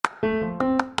Hi,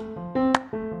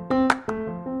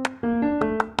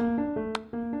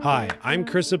 I'm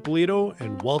Chris Ippolito,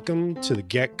 and welcome to the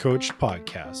Get Coached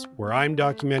podcast, where I'm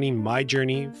documenting my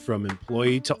journey from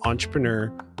employee to entrepreneur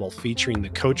while featuring the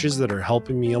coaches that are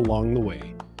helping me along the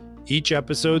way. Each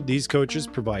episode, these coaches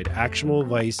provide actionable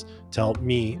advice to help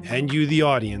me and you, the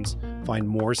audience, find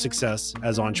more success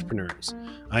as entrepreneurs.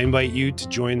 I invite you to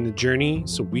join the journey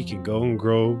so we can go and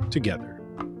grow together.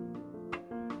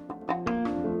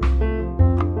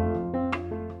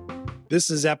 This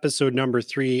is episode number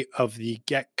 3 of the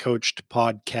Get Coached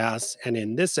podcast. And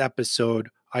in this episode,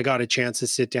 I got a chance to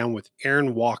sit down with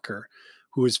Aaron Walker,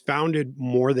 who has founded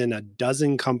more than a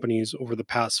dozen companies over the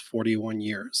past 41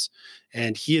 years.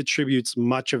 And he attributes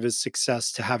much of his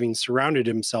success to having surrounded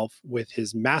himself with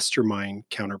his mastermind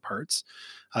counterparts.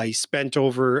 He spent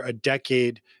over a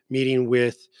decade meeting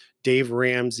with Dave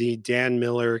Ramsey, Dan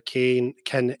Miller, Ken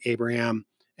Abraham,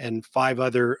 and 5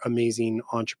 other amazing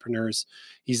entrepreneurs.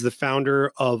 He's the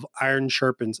founder of Iron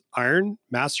Sharpens Iron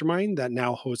Mastermind that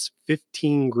now hosts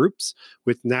 15 groups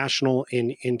with national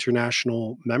and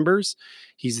international members.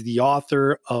 He's the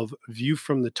author of View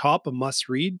from the Top, a must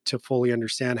read to fully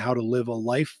understand how to live a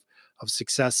life of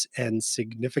success and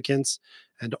significance,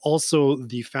 and also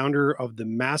the founder of the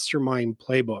Mastermind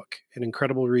Playbook, an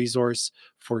incredible resource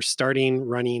for starting,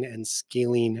 running, and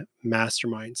scaling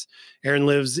masterminds. Aaron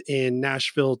lives in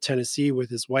Nashville, Tennessee with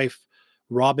his wife,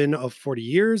 Robin, of 40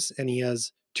 years, and he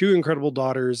has 2 incredible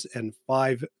daughters and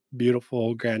 5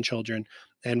 beautiful grandchildren.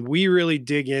 And we really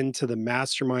dig into the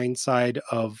mastermind side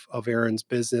of Aaron's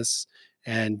business,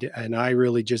 and I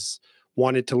really just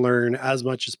wanted to learn as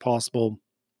much as possible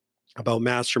about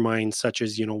masterminds, such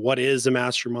as, what is a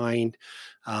mastermind?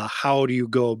 How do you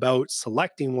go about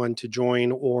selecting one to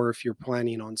join? Or if you're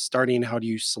planning on starting, how do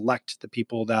you select the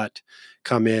people that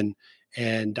come in?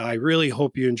 And I really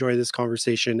hope you enjoy this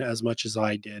conversation as much as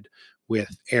I did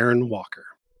with Aaron Walker.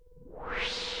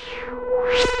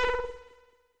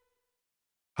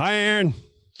 Hi, Aaron.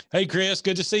 Hey, Chris.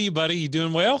 Good to see you, buddy. You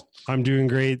doing well? I'm doing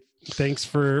great. Thanks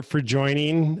for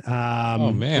joining.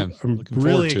 Oh man, I'm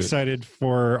really excited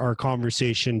for our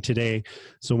conversation today.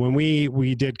 So when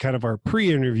we did kind of our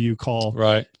pre-interview call,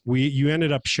 right, you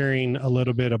ended up sharing a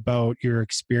little bit about your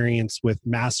experience with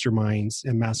masterminds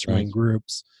and mastermind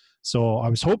groups. So I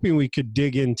was hoping we could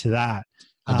dig into that.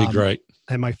 That'd be great.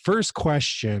 And my first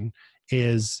question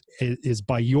is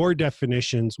by your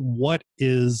definitions, what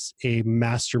is a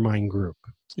mastermind group?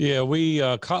 Yeah, we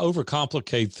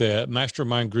overcomplicate that.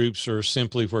 Mastermind groups are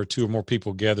simply where 2 or more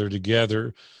people gather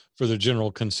together for the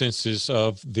general consensus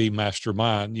of the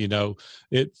mastermind.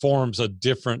 It forms a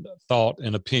different thought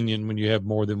and opinion when you have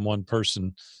more than one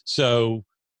person. So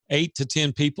 8 to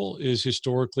 10 people is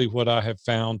historically what I have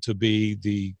found to be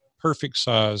the perfect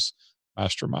size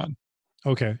mastermind.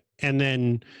 Okay. And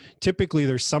then typically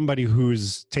there's somebody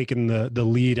who's taken the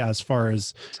lead as far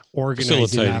as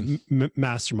organizing that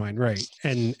mastermind. Right.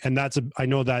 And I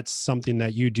know that's something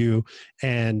that you do,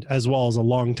 and as well as a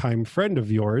longtime friend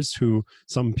of yours who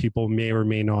some people may or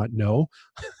may not know,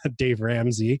 Dave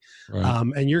Ramsey. Right.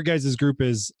 And your guys' group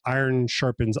is Iron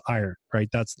Sharpens Iron, right?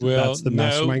 That's the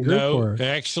mastermind group? No,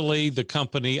 actually the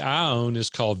company I own is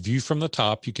called View from the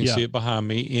Top. You can see it behind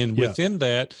me. And within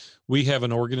that, we have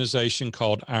an organization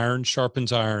called Iron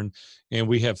Sharpens Iron, and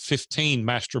we have 15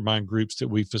 mastermind groups that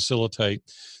we facilitate.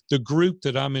 The group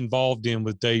that I'm involved in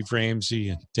with Dave Ramsey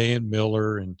and Dan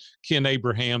Miller and Ken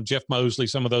Abraham, Jeff Mosley,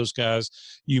 some of those guys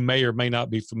you may or may not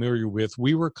be familiar with,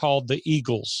 we were called the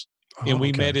Eagles. And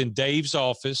we met in Dave's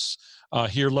office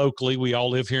here locally. We all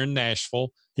live here in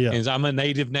Nashville. Yeah. And I'm a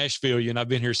native Nashvilleian. I've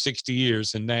been here 60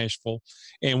 years in Nashville.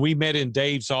 And we met in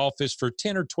Dave's office for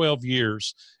 10 or 12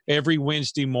 years every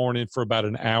Wednesday morning for about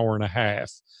an hour and a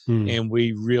half. And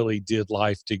we really did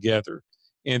life together.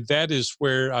 And that is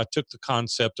where I took the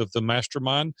concept of the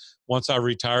mastermind once I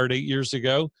retired 8 years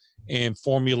ago and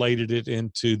formulated it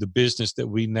into the business that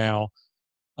we now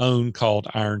own called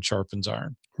Iron Sharpens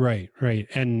Iron. Right.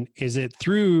 And is it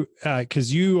through,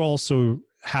 because you also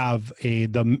have I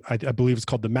believe it's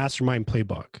called the Mastermind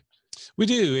Playbook. We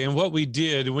do. And what we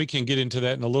did, and we can get into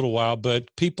that in a little while,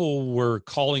 but people were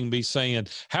calling me saying,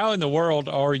 how in the world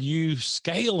are you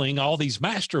scaling all these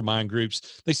mastermind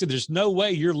groups? They said, there's no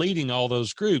way you're leading all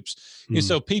those groups. And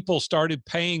so people started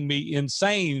paying me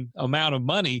insane amount of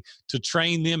money to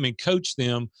train them and coach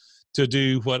them to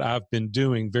do what I've been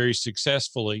doing very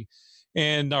successfully.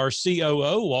 And our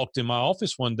COO walked in my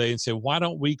office one day and said, why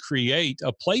don't we create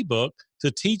a playbook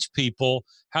to teach people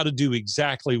how to do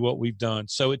exactly what we've done?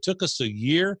 So it took us a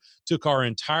year, took our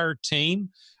entire team,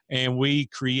 and we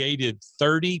created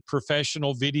 30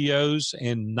 professional videos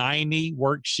and 90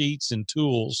 worksheets and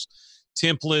tools,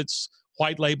 templates,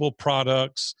 white label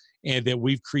products, and that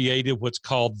we've created what's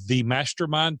called the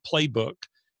Mastermind Playbook.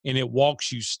 And it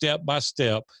walks you step by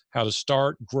step how to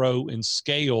start, grow, and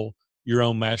scale your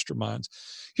own masterminds.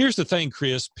 Here's the thing,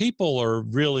 Chris, people are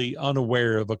really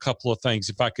unaware of a couple of things.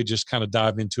 If I could just kind of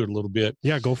dive into it a little bit.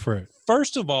 Yeah, go for it.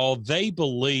 First of all, they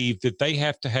believe that they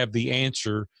have to have the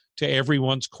answer to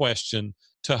everyone's question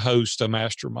to host a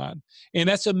mastermind. And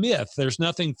that's a myth. There's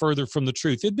nothing further from the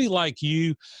truth. It'd be like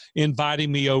you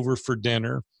inviting me over for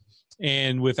dinner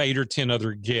and with 8 or 10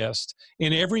 other guests,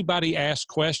 and everybody asked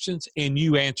questions and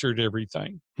you answered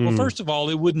everything. Well, first of all,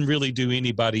 it wouldn't really do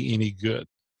anybody any good,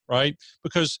 right?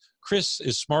 Because Chris,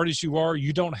 as smart as you are,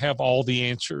 you don't have all the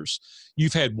answers.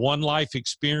 You've had one life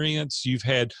experience. You've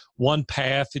had one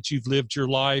path that you've lived your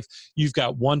life. You've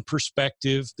got one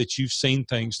perspective that you've seen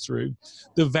things through.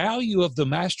 The value of the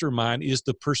mastermind is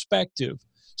the perspective.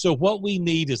 So what we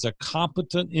need is a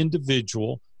competent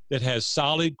individual that has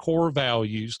solid core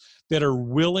values, that are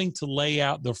willing to lay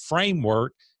out the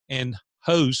framework and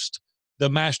host the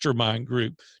mastermind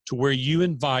group, to where you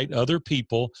invite other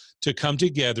people to come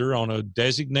together on a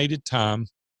designated time.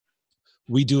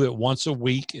 We do it once a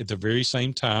week at the very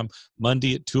same time,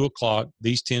 Monday at 2:00.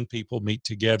 These 10 people meet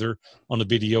together on a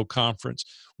video conference.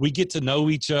 We get to know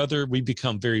each other. We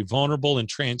become very vulnerable and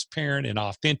transparent and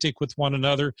authentic with one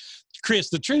another. Chris,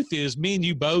 the truth is, me and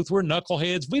you both, we're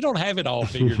knuckleheads. We don't have it all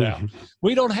figured out.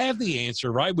 We don't have the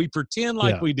answer, right? We pretend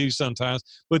like we do sometimes,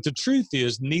 but the truth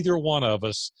is neither one of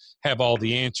us have all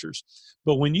the answers.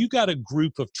 But when you got a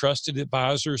group of trusted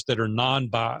advisors that are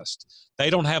non-biased, they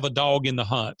don't have a dog in the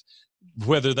hunt.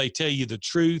 Whether they tell you the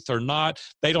truth or not,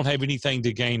 they don't have anything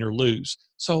to gain or lose.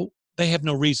 So they have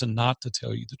no reason not to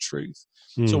tell you the truth.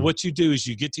 So what you do is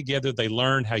you get together, they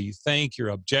learn how you think,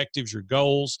 your objectives, your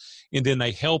goals, and then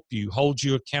they help you, hold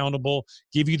you accountable,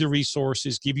 give you the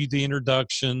resources, give you the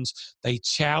introductions. They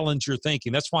challenge your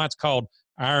thinking. That's why it's called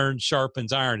iron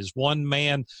sharpens iron. As one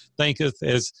man thinketh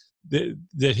as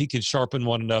that he can sharpen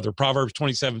one another. Proverbs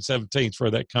 27:17 is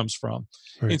where that comes from.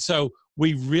 Right. And so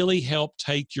we really help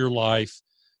take your life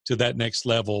to that next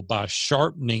level by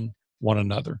sharpening one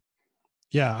another.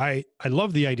 Yeah, I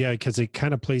love the idea because it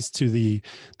kind of plays to the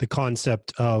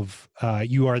concept of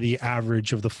you are the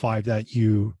average of the 5 that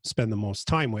you spend the most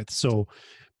time with. So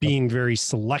being very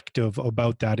selective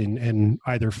about that and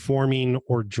either forming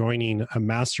or joining a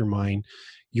mastermind,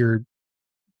 your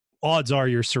odds are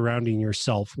you're surrounding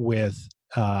yourself with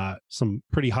some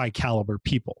pretty high caliber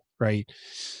people, right?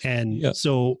 And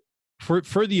so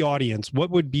for the audience, what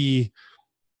would be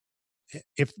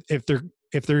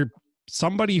if they're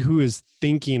somebody who is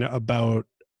thinking about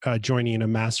joining a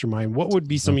mastermind, what would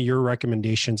be some of your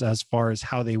recommendations as far as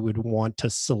how they would want to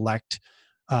select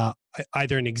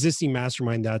either an existing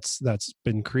mastermind that's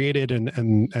been created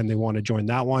and they want to join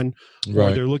that one,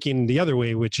 or they're looking the other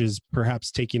way, which is perhaps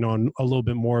taking on a little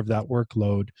bit more of that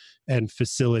workload and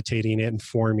facilitating it and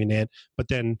forming it. But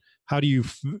then how do you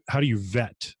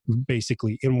vet,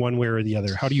 basically, in one way or the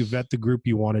other? How do you vet the group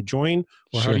you want to join,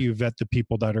 or how do you vet the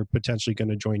people that are potentially going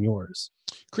to join yours?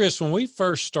 Chris, when we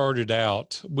first started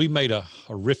out, we made a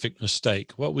horrific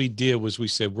mistake. What we did was we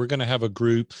said, we're going to have a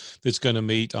group that's going to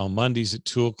meet on Mondays at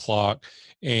 2:00.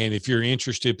 And if you're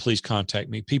interested, please contact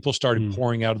me. People started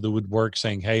pouring out of the woodwork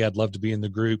saying, hey, I'd love to be in the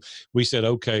group. We said,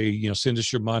 okay, send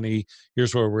us your money.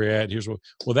 Here's where we're at.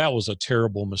 Well, that was a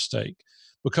terrible mistake,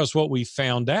 because what we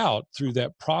found out through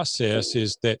that process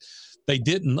is that they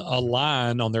didn't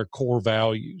align on their core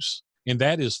values. And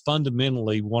that is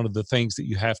fundamentally one of the things that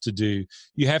you have to do.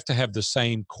 You have to have the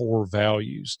same core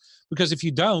values, because if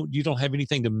you don't have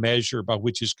anything to measure by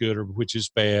which is good or which is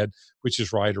bad, which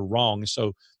is right or wrong.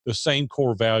 So the same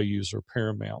core values are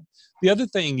paramount. The other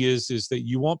thing is that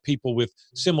you want people with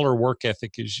similar work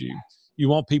ethic as you. You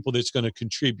want people that's going to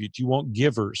contribute. You want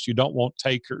givers. You don't want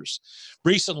takers.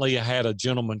 Recently, I had a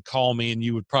gentleman call me, and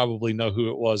you would probably know who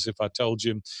it was if I told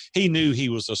you. He knew he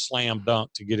was a slam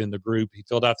dunk to get in the group. He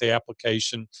filled out the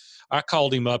application. I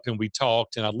called him up and we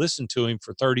talked, and I listened to him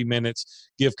for 30 minutes,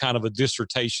 give kind of a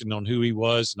dissertation on who he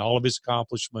was and all of his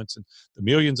accomplishments and the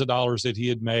millions of dollars that he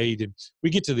had made. And we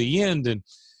get to the end, and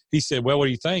he said, well, what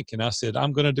do you think? And I said,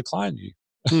 I'm going to decline you.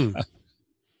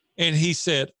 And he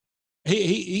said,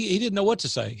 he didn't know what to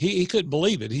say. He couldn't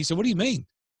believe it. He said, what do you mean?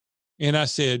 And I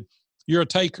said, you're a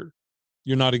taker.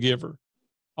 You're not a giver.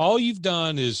 All you've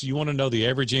done is you want to know the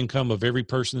average income of every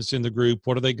person that's in the group.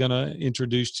 What are they going to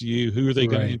introduce to you? Who are they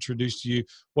going to introduce to you?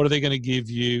 What are they going to give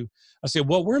you? I said,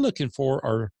 what we're looking for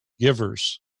are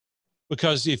givers.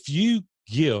 Because if you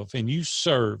give and you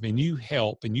serve and you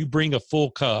help and you bring a full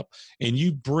cup and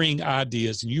you bring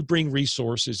ideas and you bring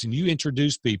resources and you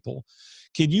introduce people,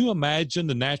 can you imagine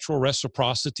the natural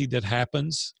reciprocity that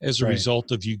happens as a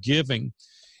result of you giving?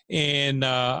 And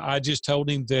I just told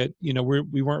him that,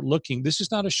 we weren't looking. This is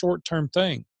not a short-term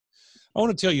thing. I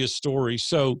want to tell you a story.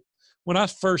 So when I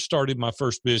first started my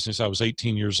first business, I was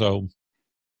 18 years old.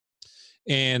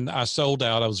 And I sold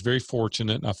out. I was very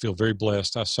fortunate, and I feel very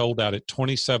blessed. I sold out at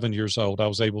 27 years old. I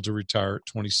was able to retire at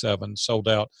 27, sold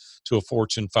out to a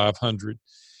Fortune 500.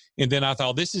 And then I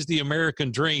thought, this is the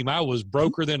American dream. I was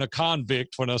broker than a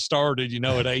convict when I started,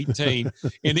 at 18.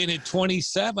 And then at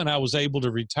 27, I was able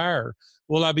to retire.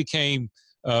 Well, I became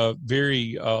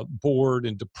very bored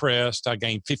and depressed. I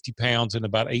gained 50 pounds in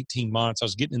about 18 months. I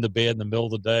was getting in the bed in the middle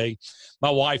of the day. My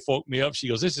wife woke me up. She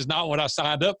goes, this is not what I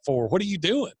signed up for. What are you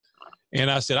doing? And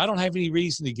I said, I don't have any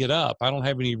reason to get up. I don't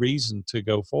have any reason to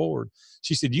go forward.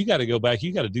 She said, you got to go back.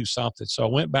 You got to do something. So I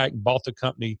went back and bought the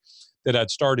company that I'd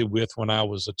started with when I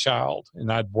was a child. And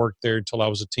I'd worked there until I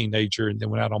was a teenager and then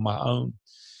went out on my own.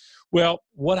 Well,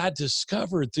 what I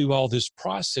discovered through all this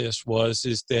process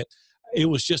is that it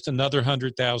was just another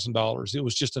 $100,000. It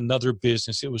was just another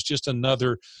business. It was just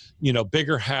another,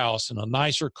 bigger house and a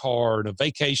nicer car and a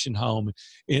vacation home.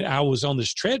 And I was on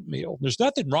this treadmill. There's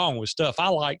nothing wrong with stuff. I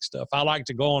like stuff. I like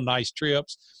to go on nice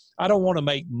trips. I don't want to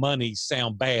make money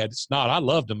sound bad. It's not. I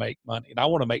love to make money and I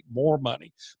want to make more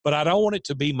money, but I don't want it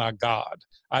to be my God.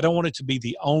 I don't want it to be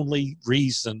the only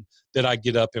reason that I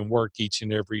get up and work each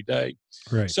and every day.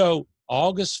 Right. So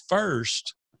August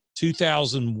 1st,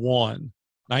 2001,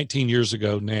 19 years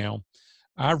ago now,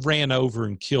 I ran over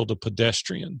and killed a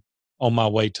pedestrian on my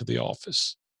way to the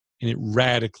office, and it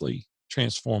radically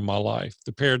transformed my life.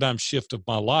 The paradigm shift of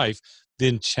my life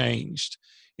then changed.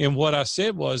 And what I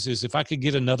said is if I could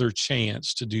get another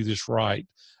chance to do this right,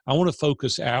 I want to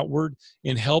focus outward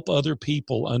and help other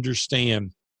people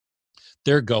understand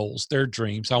their goals, their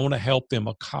dreams. I want to help them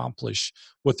accomplish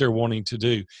what they're wanting to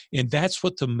do. And that's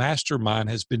what the mastermind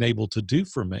has been able to do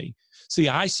for me. See,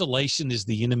 isolation is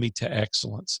the enemy to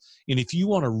excellence. And if you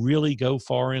want to really go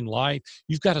far in life,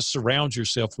 you've got to surround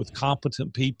yourself with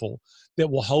competent people that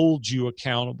will hold you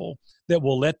accountable, that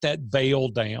will let that veil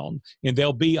down, and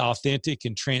they'll be authentic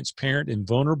and transparent and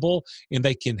vulnerable, and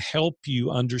they can help you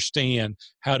understand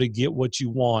how to get what you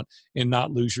want and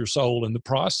not lose your soul in the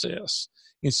process.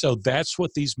 And so that's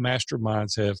what these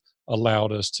masterminds have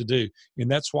allowed us to do.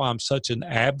 And that's why I'm such an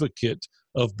advocate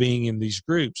of being in these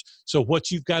groups. So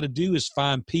what you've got to do is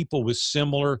find people with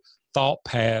similar thought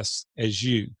paths as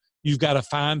you. You've got to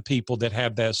find people that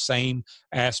have that same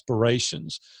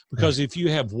aspirations. Because if you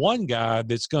have one guy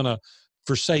that's going to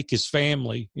forsake his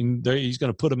family and he's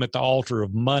going to put them at the altar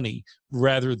of money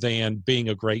rather than being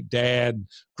a great dad,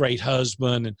 great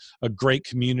husband, and a great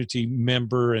community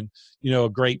member, and a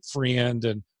great friend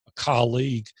and a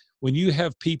colleague. When you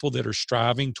have people that are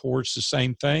striving towards the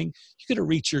same thing, you're going to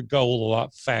reach your goal a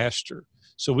lot faster.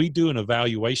 So we do an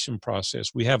evaluation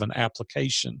process. We have an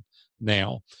application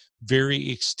now, very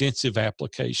extensive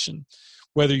application.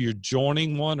 Whether you're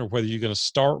joining one or whether you're going to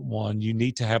start one, you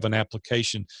need to have an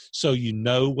application so you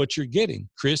know what you're getting.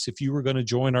 Chris, if you were going to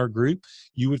join our group,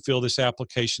 you would fill this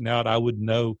application out. I would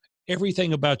know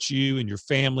everything about you and your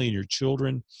family and your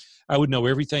children. I would know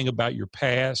everything about your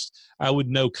past. I would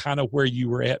know kind of where you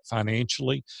were at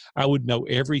financially. I would know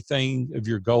everything of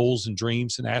your goals and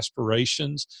dreams and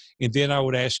aspirations. And then I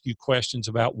would ask you questions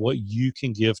about what you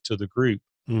can give to the group.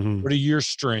 Mm-hmm. What are your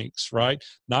strengths, right?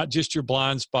 Not just your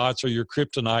blind spots or your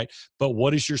kryptonite, but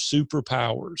what is your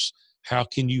superpowers? How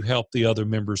can you help the other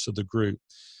members of the group?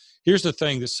 Here's the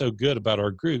thing that's so good about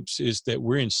our groups is that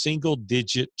we're in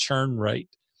single-digit churn rate.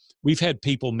 We've had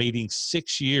people meeting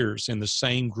 6 years in the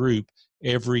same group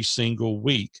every single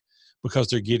week because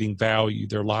they're getting value.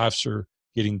 Their lives are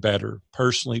getting better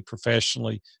personally,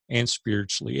 professionally, and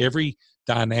spiritually. Every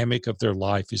dynamic of their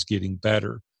life is getting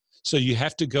better. So you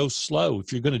have to go slow.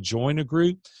 If you're going to join a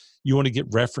group, you want to get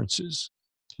references.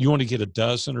 You want to get a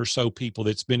dozen or so people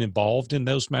that's been involved in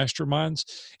those masterminds,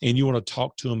 and you want to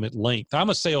talk to them at length. I'm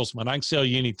a salesman. I can sell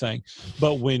you anything.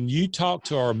 But when you talk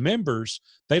to our members,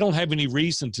 they don't have any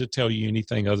reason to tell you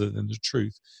anything other than the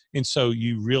truth. And so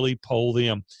you really poll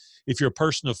them. If you're a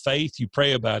person of faith, you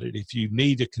pray about it. If you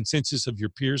need a consensus of your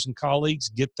peers and colleagues,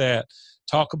 get that.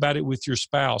 Talk about it with your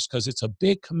spouse because it's a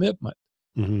big commitment.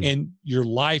 Mm-hmm. And your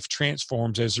life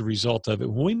transforms as a result of it.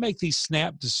 When we make these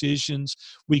snap decisions,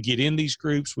 we get in these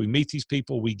groups, we meet these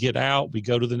people, we get out, we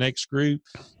go to the next group.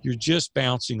 You're just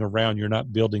bouncing around. You're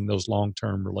not building those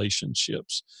long-term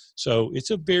relationships. So it's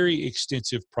a very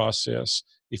extensive process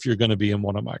if you're going to be in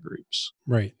one of my groups.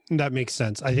 Right. That makes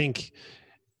sense. I think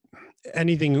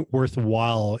anything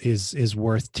worthwhile is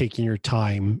worth taking your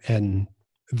time and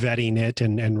vetting it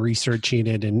and researching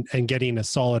it and getting a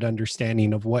solid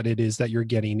understanding of what it is that you're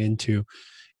getting into,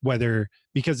 whether,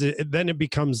 because then it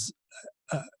becomes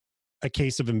a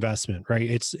case of investment, right?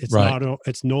 It's Right. not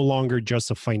it's no longer just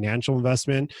a financial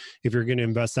investment. If you're going to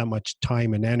invest that much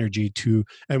time and energy to,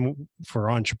 and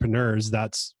for entrepreneurs,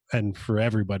 that's, and for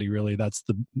everybody really, that's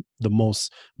the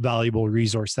most valuable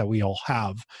resource that we all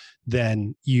have.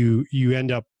 Then you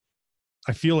end up,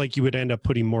 I feel like you would end up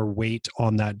putting more weight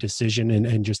on that decision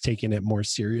and just taking it more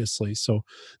seriously. So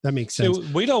that makes sense. So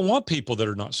we don't want people that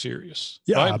are not serious,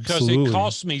 Yeah, right? Because it absolutely.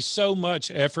 costs me so much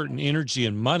effort and energy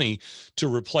and money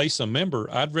to replace a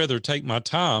member. I'd rather take my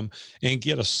time and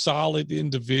get a solid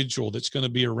individual that's going to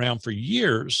be around for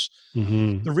years.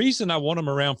 Mm-hmm. The reason I want them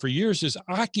around for years is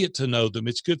I get to know them.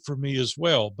 It's good for me as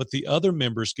well. But the other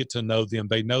members get to know them.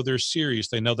 They know they're serious.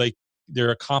 They know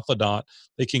they're a confidant.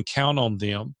 They can count on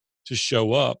them to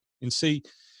show up. And see,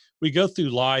 we go through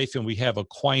life and we have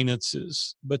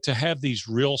acquaintances, but to have these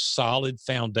real solid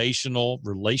foundational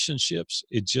relationships,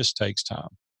 it just takes time.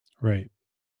 Right.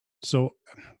 So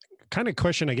kind of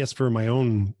question, I guess, for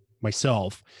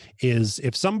myself is,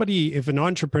 if an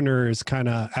entrepreneur is kind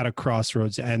of at a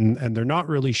crossroads and they're not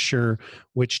really sure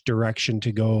which direction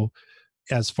to go,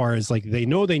 as far as like, they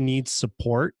know they need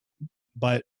support,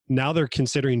 but now they're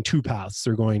considering two paths.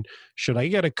 They're going, should I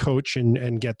get a coach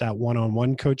and get that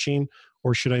one-on-one coaching,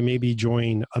 or should I maybe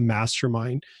join a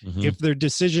mastermind? Mm-hmm. If their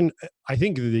decision, I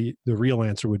think the real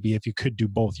answer would be, if you could do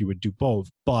both, you would do both.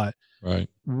 But right,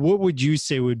 what would you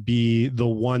say would be the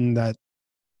one that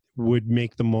would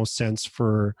make the most sense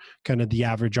for kind of the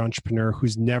average entrepreneur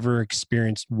who's never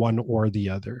experienced one or the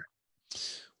other?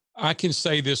 I can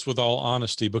say this with all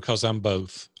honesty because I'm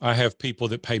both. I have people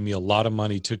that pay me a lot of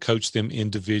money to coach them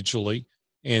individually,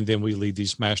 and then we lead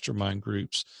these mastermind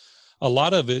groups. A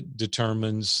lot of it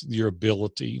determines your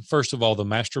ability. First of all, the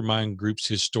mastermind groups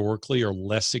historically are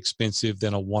less expensive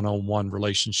than a one-on-one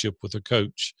relationship with a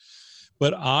coach.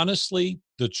 But honestly,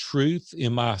 the truth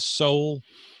in my soul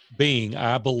being,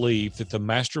 I believe that the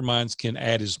masterminds can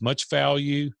add as much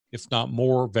value, if not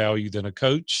more value, than a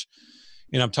coach.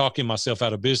 And I'm talking myself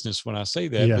out of business when I say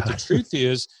that. Yeah. But the truth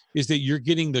is that you're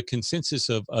getting the consensus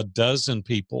of a dozen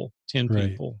people, 10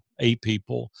 Right. people, 8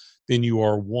 people, than you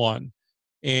are one.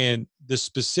 And the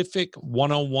specific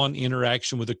one-on-one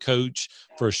interaction with a coach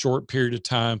for a short period of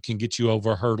time can get you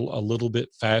over a hurdle a little bit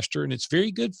faster. And it's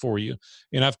very good for you.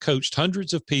 And I've coached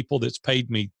hundreds of people that's paid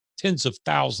me tens of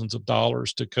thousands of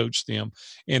dollars to coach them.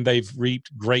 And they've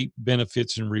reaped great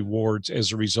benefits and rewards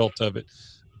as a result of it.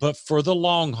 But for the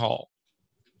long haul,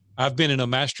 I've been in a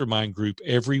mastermind group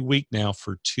every week now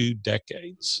for 2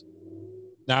 decades.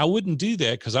 Now, I wouldn't do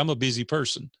that because I'm a busy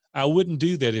person. I wouldn't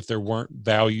do that if there weren't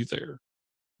value there,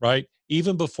 right?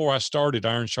 Even before I started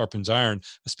Iron Sharpens Iron,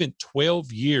 I spent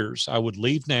 12 years. I would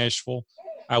leave Nashville.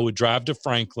 I would drive to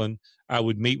Franklin. I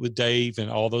would meet with Dave and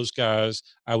all those guys.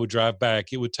 I would drive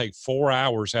back. It would take 4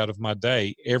 hours out of my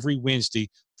day every Wednesday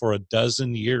for a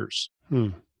dozen years.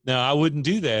 Now, I wouldn't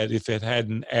do that if it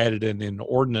hadn't added an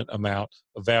inordinate amount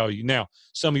of value. Now,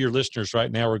 some of your listeners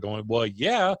right now are going, well,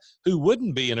 yeah, who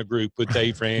wouldn't be in a group with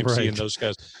Dave Ramsey and those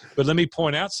guys? But let me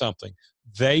point out something.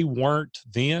 They weren't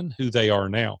then who they are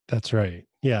now. That's right.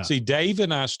 Yeah. See, Dave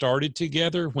and I started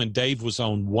together when Dave was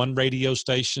on one radio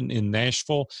station in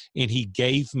Nashville, and he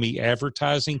gave me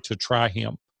advertising to try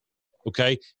him.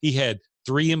 Okay. He had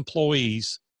 3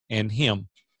 employees and him.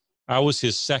 I was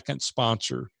his second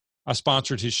sponsor. I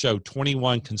sponsored his show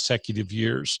 21 consecutive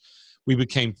years. We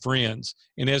became friends.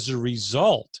 And as a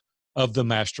result of the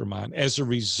mastermind, as a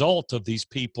result of these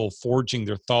people forging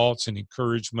their thoughts and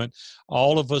encouragement,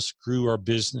 all of us grew our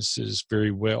businesses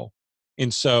very well.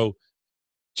 And so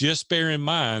just bear in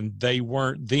mind, they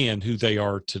weren't then who they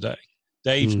are today.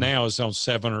 Dave now is on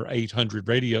 700 or 800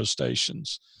 radio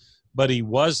stations, but he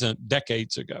wasn't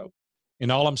decades ago.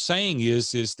 And all I'm saying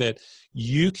is that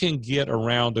you can get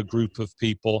around a group of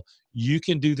people. You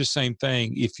can do the same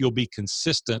thing if you'll be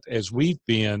consistent, as we've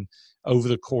been over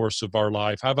the course of our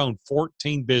life. I've owned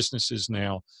 14 businesses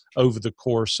now over the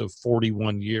course of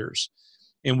 41 years.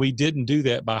 And we didn't do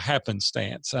that by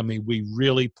happenstance. I mean, we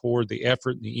really poured the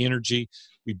effort and the energy.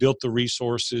 We built the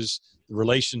resources, the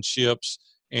relationships,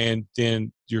 and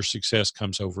then your success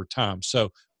comes over time. So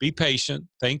be patient,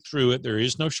 think through it. There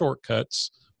is no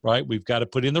shortcuts. Right? We've got to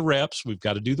put in the reps. We've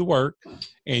got to do the work.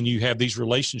 And you have these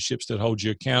relationships that hold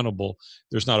you accountable.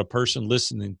 There's not a person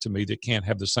listening to me that can't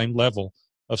have the same level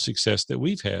of success that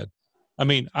we've had. I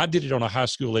mean, I did it on a high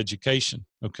school education.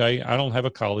 Okay. I don't have a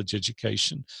college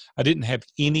education. I didn't have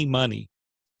any money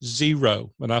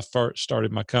Zero. When I first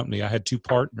started my company, I had 2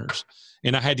 partners,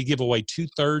 and I had to give away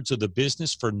 2/3 of the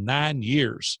business for 9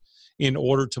 years in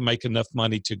order to make enough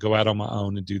money to go out on my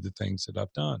own and do the things that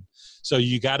I've done. So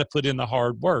you got to put in the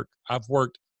hard work. I've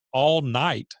worked all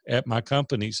night at my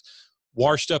companies,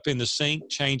 washed up in the sink,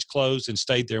 changed clothes, and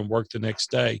stayed there and worked the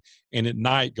next day. And at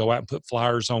night, go out and put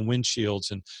flyers on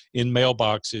windshields and in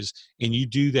mailboxes. And you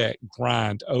do that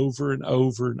grind over and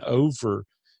over and over.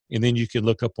 And then you can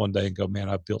look up one day and go, man,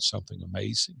 I've built something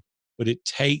amazing. But it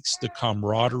takes the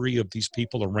camaraderie of these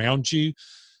people around you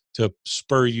to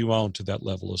spur you on to that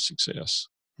level of success.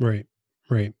 Right.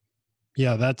 Right.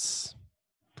 Yeah, that's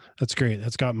great.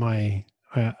 That's got my,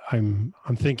 I'm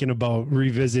thinking about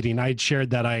revisiting. I'd shared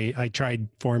that I tried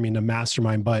forming a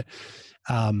mastermind, but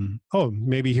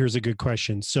maybe here's a good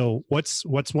question. So what's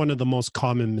one of the most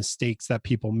common mistakes that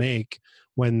people make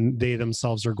when they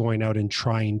themselves are going out and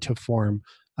trying to form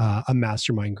a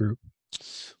mastermind group?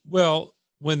 Well,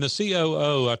 when the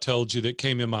COO I told you that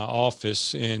came in my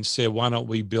office and said, why don't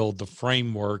we build the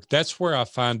framework? That's where I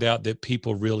find out that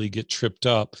people really get tripped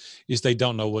up, is they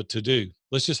don't know what to do.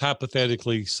 Let's just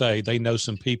hypothetically say they know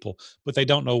some people, but they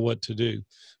don't know what to do.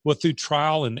 Well, through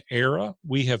trial and error,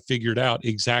 we have figured out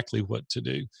exactly what to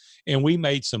do. And we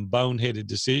made some boneheaded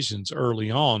decisions early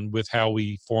on with how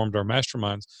we formed our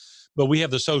masterminds. But we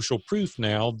have the social proof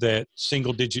now that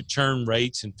single digit churn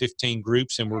rates in 15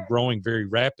 groups, and we're growing very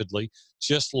rapidly.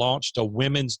 Just launched a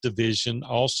women's division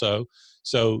also.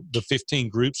 So the 15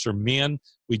 groups are men.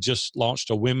 We just launched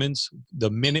a women's. The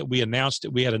minute we announced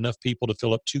it, we had enough people to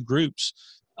fill up 2 groups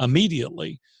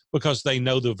immediately because they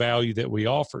know the value that we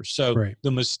offer. So Right.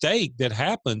 The mistake that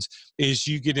happens is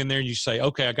you get in there and you say,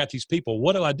 okay, I got these people.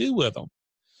 What do I do with them?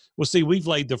 Well, see, we've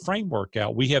laid the framework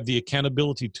out. We have the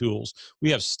accountability tools.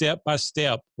 We have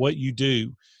step-by-step what you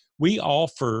do. We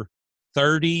offer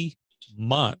 30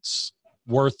 months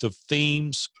worth of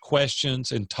themes,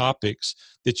 questions, and topics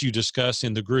that you discuss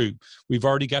in the group. We've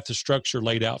already got the structure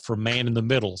laid out for man in the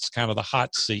middle. It's kind of the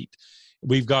hot seat.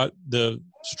 We've got the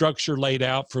structure laid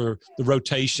out for the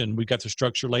rotation. We've got the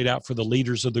structure laid out for the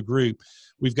leaders of the group.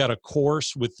 We've got a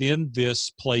course within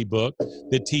this playbook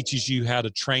that teaches you how to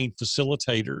train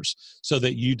facilitators so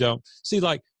that you don't see,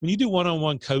 like when you do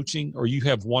one-on-one coaching or you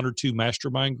have 1 or 2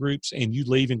 mastermind groups and you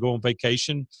leave and go on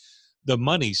vacation, the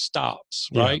money stops,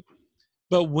 right? Yeah.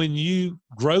 But when you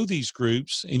grow these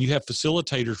groups and you have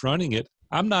facilitators running it,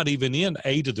 I'm not even in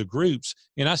 8 of the groups,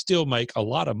 and I still make a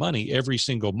lot of money every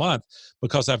single month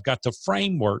because I've got the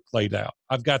framework laid out.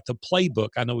 I've got the playbook.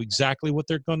 I know exactly what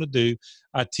they're going to do.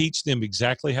 I teach them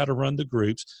exactly how to run the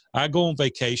groups. I go on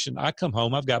vacation. I come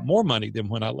home. I've got more money than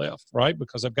when I left, right?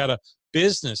 Because I've got a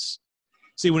business.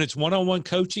 See, when it's one-on-one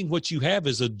coaching, what you have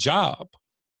is a job.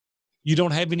 You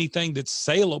don't have anything that's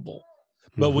saleable.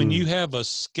 But when you have a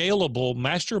scalable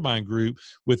mastermind group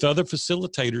with other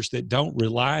facilitators that don't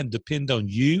rely and depend on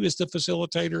you as the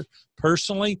facilitator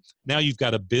personally, now you've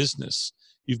got a business.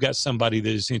 You've got somebody that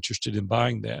is interested in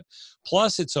buying that.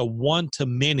 Plus, it's a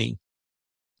one-to-many.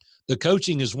 The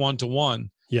coaching is one-to-one.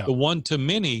 Yeah. The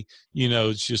one-to-many,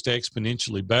 it's just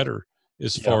exponentially better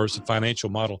as far as the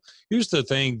financial model. Here's the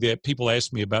thing that people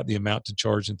ask me about the amount to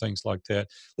charge and things like that.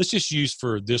 Let's just use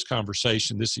for this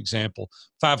conversation, this example,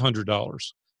 $500.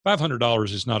 $500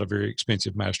 is not a very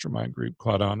expensive mastermind group,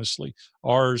 quite honestly.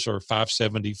 Ours are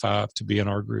 $575 to be in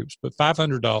our groups, but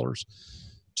 $500.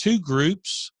 2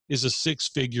 groups is a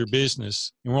 6-figure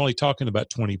business, and we're only talking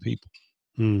about 20 people.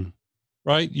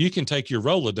 Right? You can take your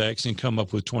Rolodex and come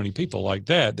up with 20 people like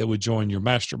that would join your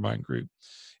mastermind group.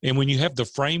 And when you have the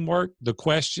framework, the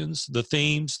questions, the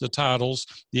themes, the titles,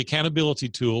 the accountability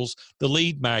tools, the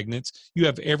lead magnets, you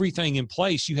have everything in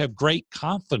place. You have great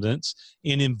confidence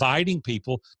in inviting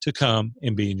people to come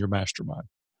and be in your mastermind.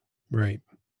 Right.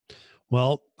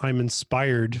 Well, I'm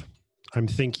inspired. I'm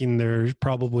thinking there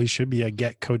probably should be a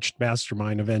Get Coached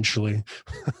Mastermind eventually.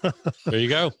 There you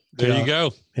go. There you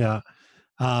go. Yeah.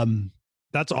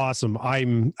 That's awesome. I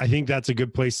think that's a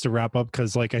good place to wrap up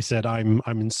because, like I said, I'm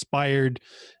inspired.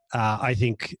 I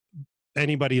think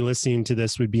anybody listening to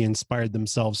this would be inspired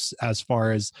themselves as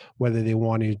far as whether they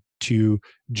wanted to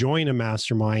join a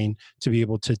mastermind to be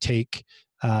able to take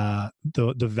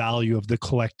the value of the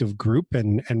collective group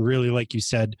and really, like you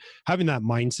said, having that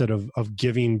mindset of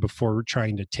giving before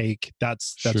trying to take.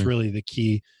 That's really the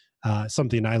key.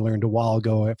 Something I learned a while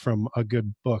ago from a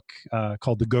good book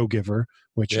called The Go-Giver,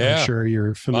 which I'm sure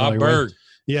you're familiar Bob Burg. with.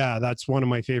 Yeah, that's one of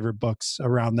my favorite books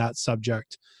around that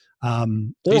subject.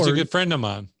 He's a good friend of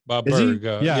mine, Bob Burg.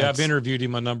 I've interviewed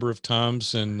him a number of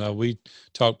times, and we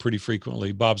talk pretty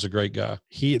frequently. Bob's a great guy.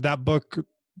 That book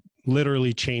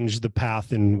literally changed the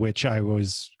path in which I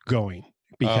was going.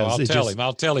 because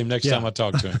I'll tell him next time I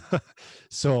talk to him.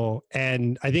 So,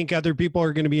 and I think other people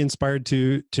are going to be inspired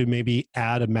to maybe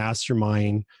add a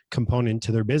mastermind component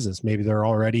to their business. Maybe they're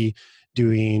already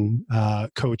doing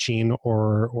coaching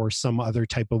or some other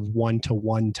type of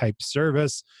one-to-one type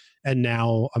service. And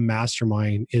now a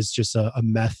mastermind is just a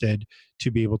method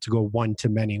to be able to go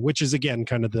one-to-many, which is, again,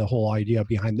 kind of the whole idea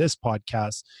behind this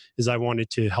podcast. Is I wanted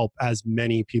to help as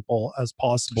many people as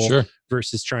possible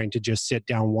versus trying to just sit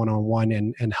down one-on-one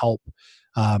and help.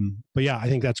 But yeah, I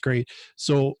think that's great.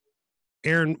 So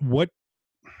Aaron,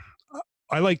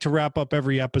 I like to wrap up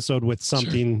every episode with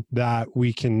something that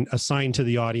we can assign to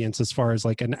the audience as far as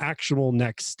like an actual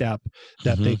next step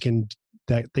that they can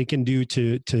do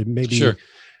to maybe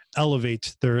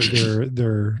elevate their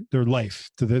life,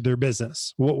 to their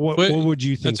business. What would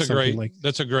you think?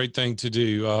 That's a great thing to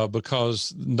do,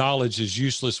 because knowledge is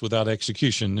useless without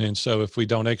execution. And so if we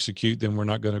don't execute, then we're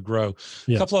not going to grow.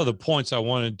 A couple other points I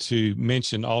wanted to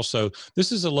mention also.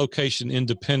 This is a location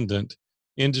independent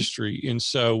industry. And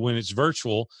so when it's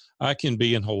virtual, I can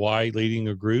be in Hawaii leading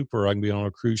a group, or I can be on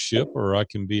a cruise ship, or I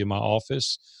can be in my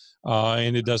office.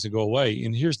 And it doesn't go away.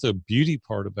 And here's the beauty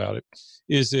part about it,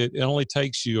 is that it only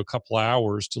takes you a couple of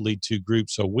hours to lead 2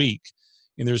 groups a week.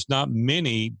 And there's not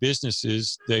many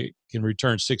businesses that can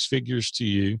return 6 figures to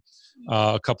you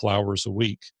a couple hours a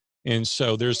week. And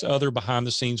so there's other behind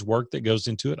the scenes work that goes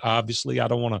into it. Obviously, I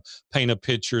don't want to paint a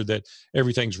picture that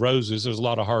everything's roses. There's a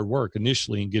lot of hard work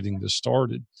initially in getting this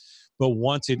started. But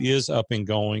once it is up and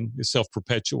going, it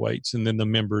self-perpetuates, and then the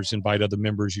members invite other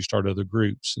members, you start other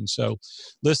groups. And so,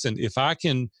 listen, if I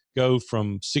can go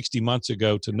from 60 months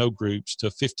ago to no groups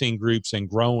to 15 groups and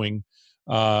growing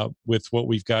with what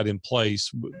we've got in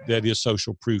place, that is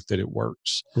social proof that it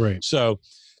works. Right. So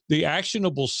the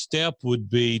actionable step would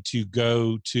be to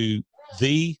go to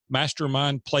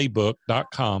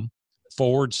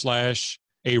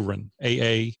themastermindplaybook.com/Aaron,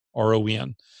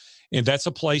 AARON. And that's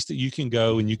a place that you can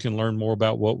go and you can learn more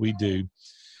about what we do.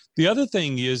 The other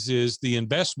thing is the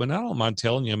investment. I don't mind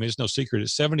telling you, I mean, it's no secret.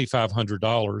 It's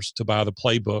 $7,500 to buy the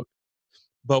playbook.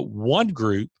 But one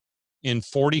group in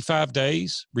 45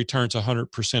 days returns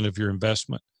 100% of your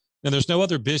investment. And there's no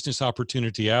other business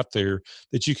opportunity out there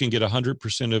that you can get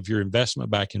 100% of your investment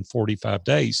back in 45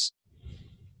 days.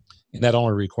 And that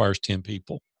only requires 10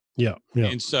 people. Yeah.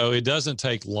 And so it doesn't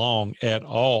take long at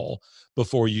all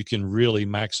before you can really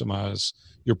maximize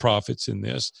your profits in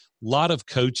this. A lot of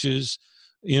coaches,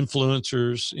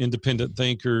 influencers, independent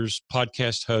thinkers,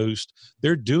 podcast hosts,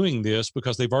 they're doing this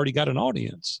because they've already got an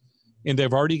audience and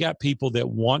they've already got people that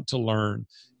want to learn.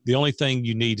 The only thing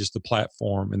you need is the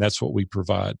platform, and that's what we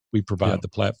provide. We provide the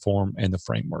platform and the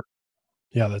framework.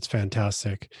 Yeah, that's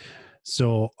fantastic.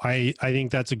 So I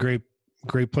think that's a great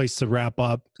place to wrap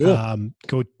up.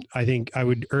 Cool. I think I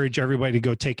would urge everybody to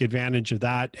go take advantage of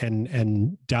that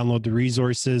and download the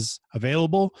resources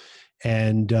available.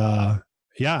 And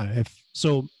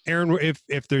Aaron,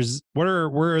 if there's,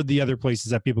 where are the other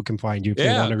places that people can find you if they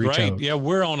want to reach out? Yeah,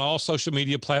 we're on all social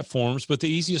media platforms, but the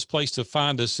easiest place to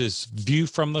find us is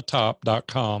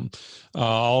viewfromthetop.com.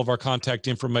 All of our contact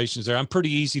information is there. I'm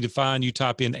pretty easy to find. You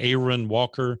type in Aaron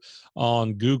Walker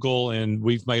on Google, and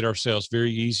we've made ourselves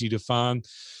very easy to find.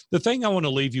 The thing I want to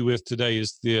leave you with today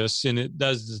is this, and it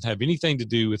doesn't have anything to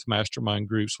do with mastermind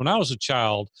groups. When I was a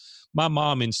child, my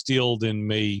mom instilled in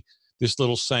me this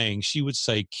little saying. She would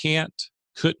say, can't,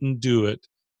 couldn't do it,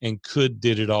 and could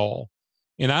did it all.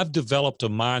 And I've developed a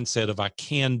mindset of I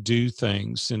can do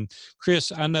things. And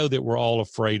Chris, I know that we're all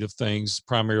afraid of things,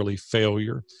 primarily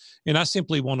failure. And I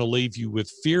simply want to leave you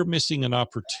with fear missing an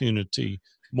opportunity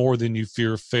more than you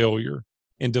fear failure.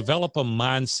 And develop a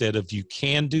mindset of you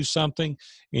can do something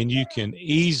and you can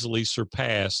easily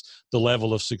surpass the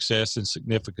level of success and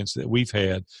significance that we've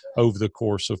had over the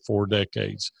course of 4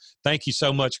 decades. Thank you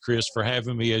so much, Chris, for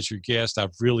having me as your guest.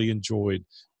 I've really enjoyed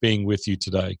being with you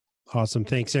today. Awesome.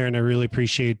 Thanks, Aaron. I really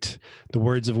appreciate the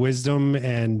words of wisdom.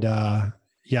 And I'm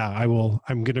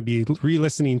going to be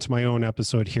re-listening to my own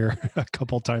episode here a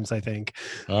couple of times, I think.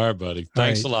 All right, buddy.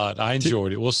 Thanks a lot. I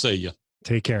enjoyed it. We'll see you.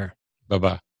 Take care.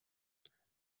 Bye-bye.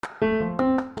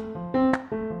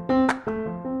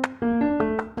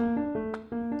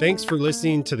 Thanks for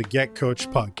listening to the Get Coached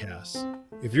podcast.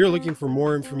 If you're looking for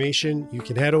more information, you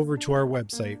can head over to our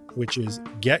website, which is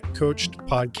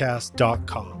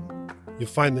getcoachedpodcast.com. You'll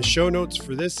find the show notes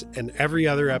for this and every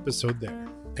other episode there.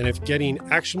 And if getting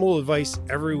actionable advice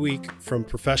every week from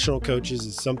professional coaches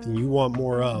is something you want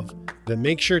more of, then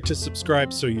make sure to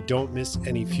subscribe so you don't miss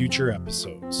any future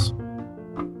episodes.